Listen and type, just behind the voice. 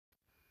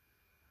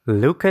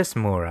Lucas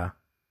Moura.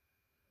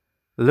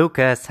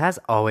 Lucas has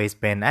always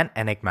been an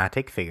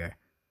enigmatic figure,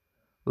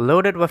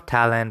 loaded with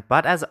talent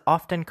but as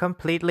often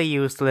completely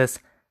useless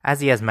as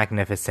he is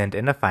magnificent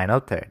in the final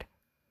third.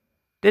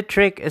 The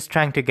trick is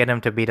trying to get him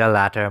to be the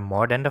latter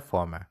more than the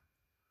former.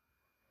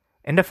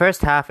 In the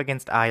first half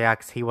against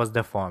Ajax, he was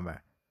the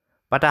former,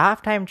 but a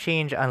halftime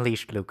change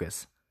unleashed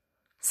Lucas.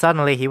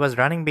 Suddenly, he was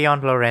running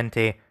beyond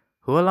Llorente,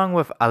 who along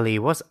with Ali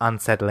was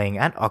unsettling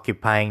and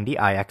occupying the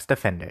Ajax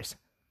defenders.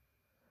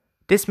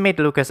 This made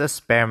Lucas a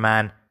spare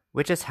man,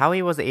 which is how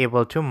he was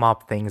able to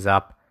mop things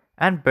up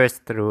and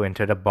burst through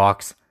into the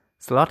box,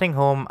 slotting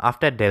home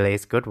after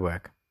Dele's good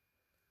work.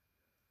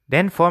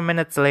 Then 4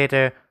 minutes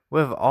later,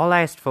 with all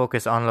eyes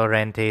focused on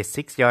Llorente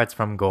 6 yards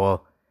from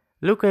goal,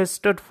 Lucas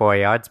stood 4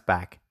 yards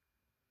back.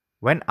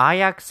 When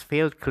Ajax's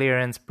failed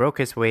clearance broke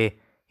his way,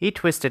 he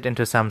twisted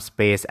into some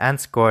space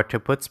and scored to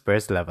put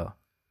Spurs level.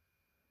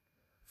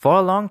 For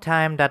a long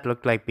time that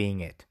looked like being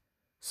it.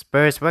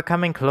 Spurs were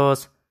coming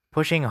close,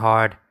 pushing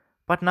hard,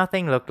 but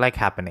nothing looked like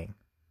happening.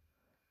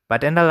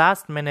 But in the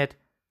last minute,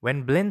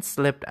 when Blind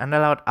slipped and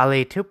allowed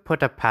Ali to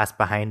put a pass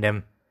behind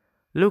him,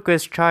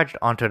 Lucas charged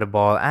onto the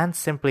ball and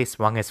simply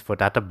swung his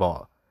foot at the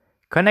ball,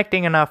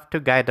 connecting enough to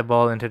guide the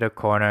ball into the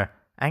corner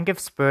and give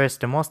Spurs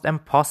the most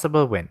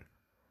impossible win.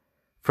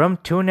 From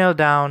 2-0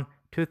 down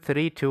to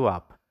 3-2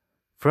 up,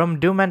 from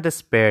doom and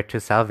despair to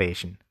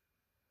salvation.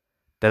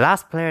 The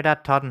last player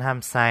that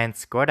Tottenham signed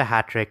scored a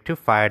hat-trick to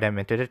fire them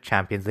into the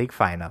Champions League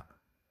final.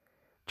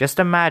 Just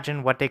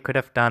imagine what they could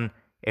have done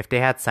if they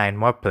had signed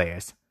more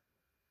players.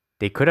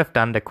 They could have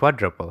done the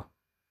quadruple.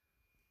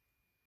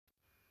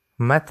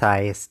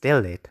 Matthijs de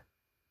Ligt.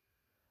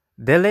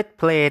 De Ligt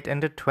played in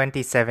the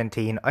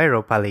 2017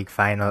 Europa League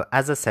final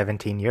as a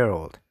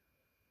 17-year-old.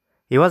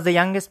 He was the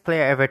youngest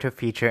player ever to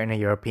feature in a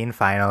European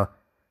final,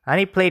 and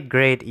he played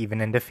great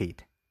even in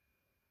defeat.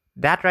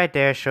 That right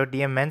there showed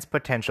the immense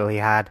potential he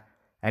had,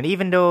 and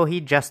even though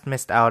he just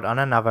missed out on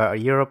another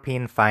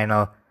European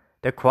final,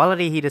 the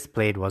quality he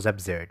displayed was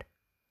absurd.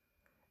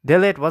 De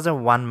Ligt was a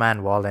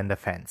one-man wall in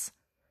defense,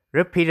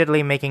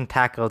 repeatedly making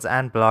tackles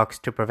and blocks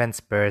to prevent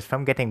Spurs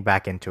from getting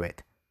back into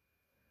it.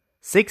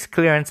 6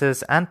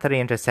 clearances and 3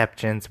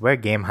 interceptions were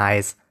game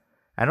highs,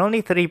 and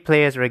only 3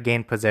 players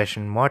regained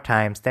possession more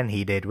times than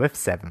he did with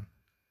 7.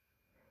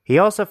 He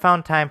also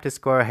found time to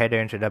score a header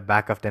into the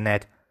back of the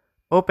net,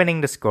 opening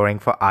the scoring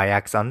for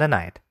Ajax on the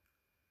night.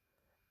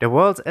 The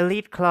world's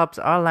elite clubs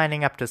are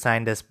lining up to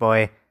sign this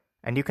boy,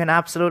 and you can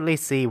absolutely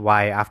see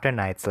why after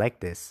nights like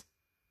this.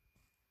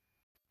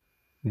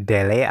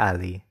 Dele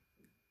Alli.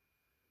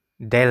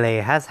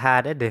 Dele has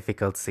had a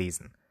difficult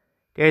season.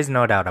 There is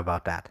no doubt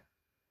about that.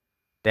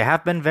 There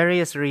have been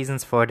various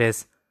reasons for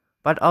this,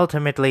 but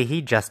ultimately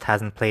he just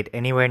hasn't played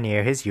anywhere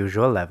near his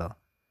usual level.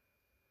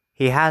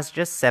 He has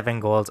just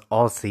 7 goals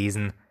all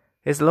season,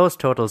 his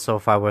lowest total so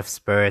far with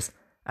Spurs,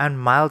 and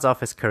miles off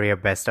his career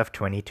best of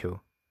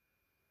 22.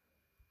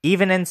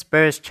 Even in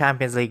Spurs'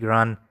 Champions League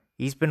run,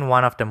 he's been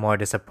one of the more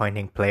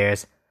disappointing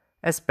players,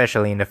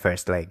 especially in the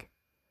first leg.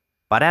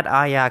 But at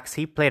Ajax,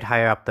 he played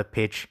higher up the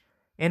pitch,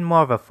 in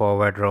more of a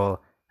forward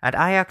role, and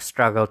Ajax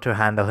struggled to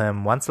handle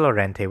him once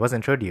Llorente was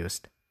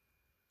introduced.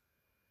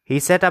 He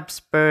set up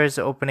Spurs'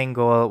 opening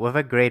goal with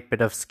a great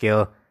bit of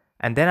skill,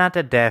 and then at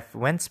the death,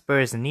 when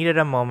Spurs needed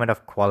a moment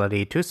of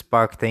quality to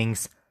spark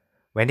things,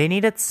 when they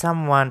needed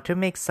someone to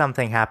make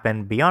something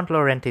happen beyond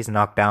Llorente's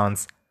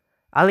knockdowns,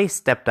 Ali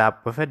stepped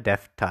up with a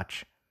deft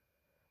touch.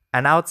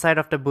 An outside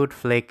of the boot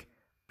flick,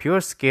 pure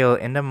skill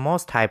in the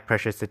most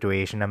high-pressure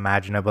situation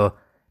imaginable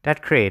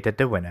that created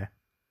the winner.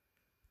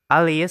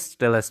 Ali is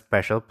still a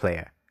special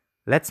player.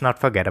 Let's not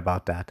forget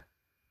about that.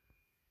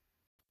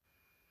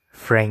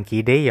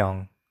 Frenkie de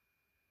Jong.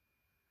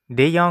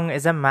 De Jong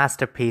is a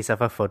masterpiece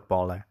of a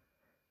footballer.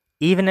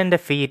 Even in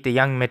defeat, the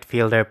young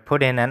midfielder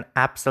put in an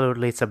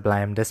absolutely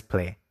sublime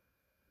display.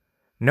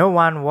 No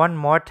one won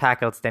more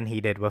tackles than he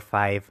did with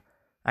 5,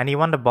 and he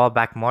won the ball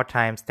back more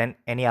times than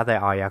any other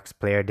Ajax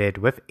player did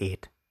with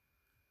 8.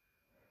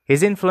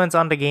 His influence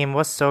on the game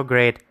was so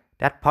great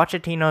that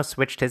Pochettino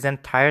switched his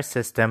entire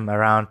system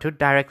around to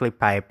directly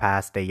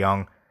bypass De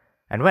Jong,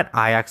 and when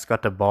Ajax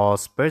got the ball,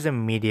 Spurs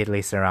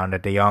immediately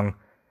surrounded De Jong,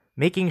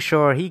 making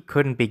sure he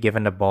couldn't be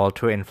given the ball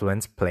to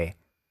influence play.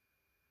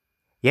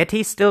 Yet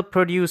he still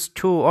produced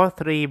 2 or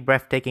 3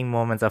 breathtaking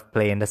moments of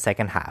play in the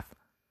second half.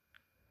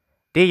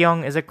 De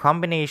Jong is a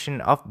combination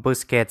of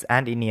Busquets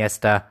and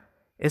Iniesta,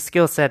 a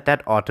skill set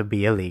that ought to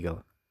be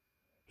illegal.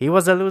 He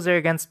was a loser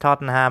against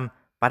Tottenham,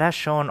 but has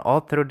shown all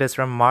through this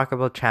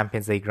remarkable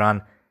Champions League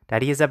run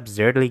that he is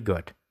absurdly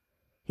good.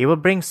 He will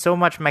bring so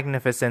much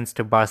magnificence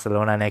to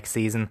Barcelona next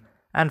season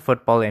and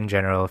football in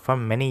general for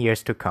many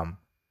years to come.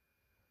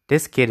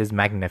 This kid is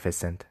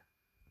magnificent.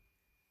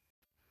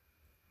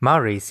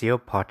 Mauricio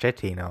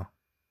Pochettino.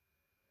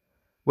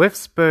 With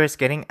Spurs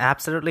getting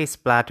absolutely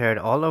splattered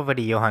all over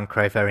the Johan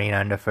Cruyff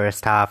Arena in the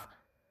first half,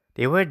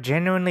 they were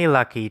genuinely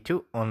lucky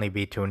to only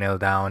be 2-0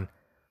 down.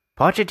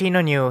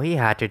 Pochettino knew he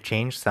had to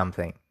change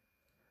something.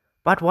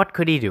 But what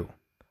could he do?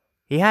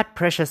 He had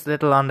precious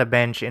little on the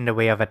bench in the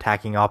way of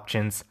attacking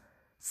options,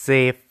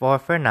 save for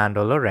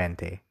Fernando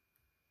Llorente.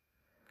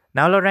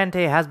 Now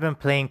Llorente has been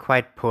playing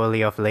quite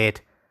poorly of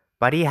late,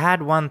 but he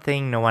had one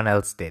thing no one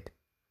else did.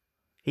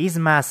 He's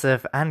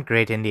massive and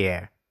great in the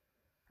air.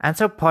 And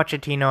so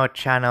Pochettino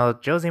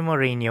channeled Jose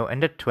Mourinho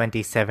in the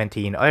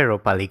 2017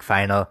 Europa League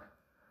final,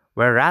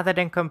 where rather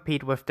than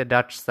compete with the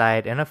Dutch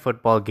side in a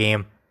football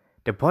game,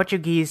 the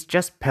Portuguese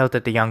just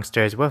pelted the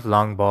youngsters with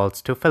long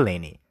balls to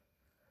Fellaini.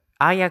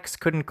 Ajax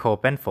couldn't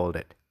cope and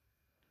folded.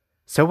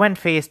 So when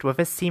faced with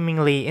a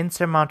seemingly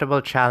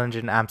insurmountable challenge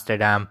in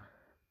Amsterdam,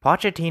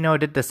 Pochettino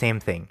did the same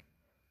thing.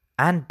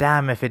 And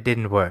damn if it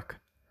didn't work.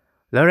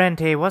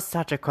 Llorente was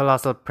such a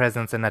colossal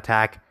presence in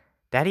attack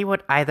that he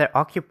would either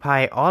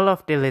occupy all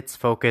of De Ligt's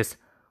focus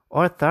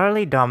or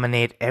thoroughly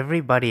dominate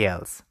everybody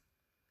else.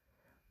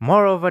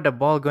 Moreover, the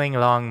ball going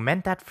long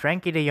meant that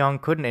Frankie de Jong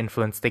couldn't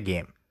influence the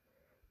game.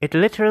 It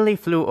literally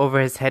flew over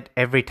his head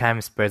every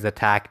time Spurs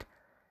attacked,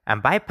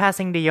 and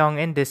bypassing de Jong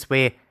in this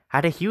way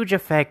had a huge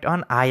effect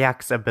on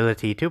Ajax's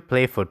ability to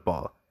play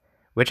football,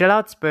 which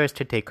allowed Spurs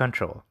to take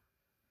control.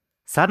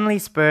 Suddenly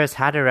Spurs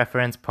had a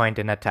reference point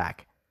in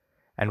attack,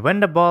 and when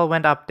the ball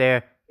went up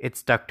there, it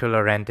stuck to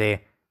Llorente,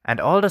 and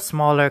all the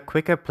smaller,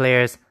 quicker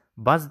players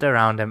buzzed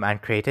around him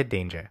and created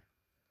danger.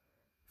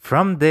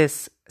 From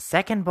this,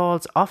 second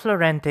balls off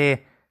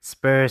Llorente,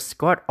 Spurs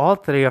scored all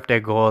 3 of their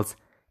goals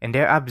in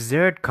their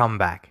absurd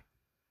comeback.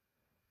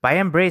 By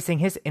embracing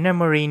his inner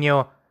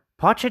Mourinho,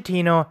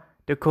 Pochettino,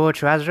 the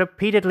coach who has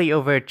repeatedly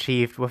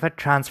overachieved with a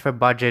transfer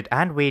budget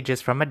and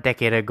wages from a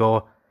decade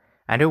ago,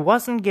 and who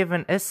wasn't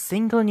given a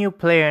single new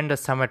player in the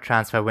summer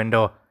transfer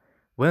window,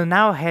 will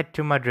now head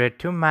to Madrid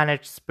to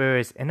manage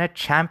Spurs in a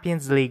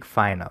Champions League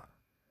final.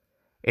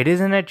 It is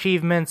an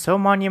achievement so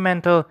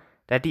monumental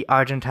that the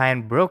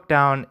Argentine broke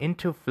down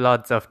into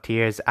floods of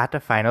tears at the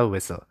final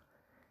whistle.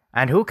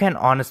 And who can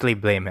honestly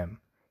blame him?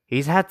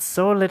 He's had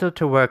so little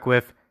to work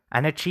with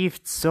and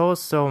achieved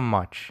so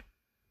much.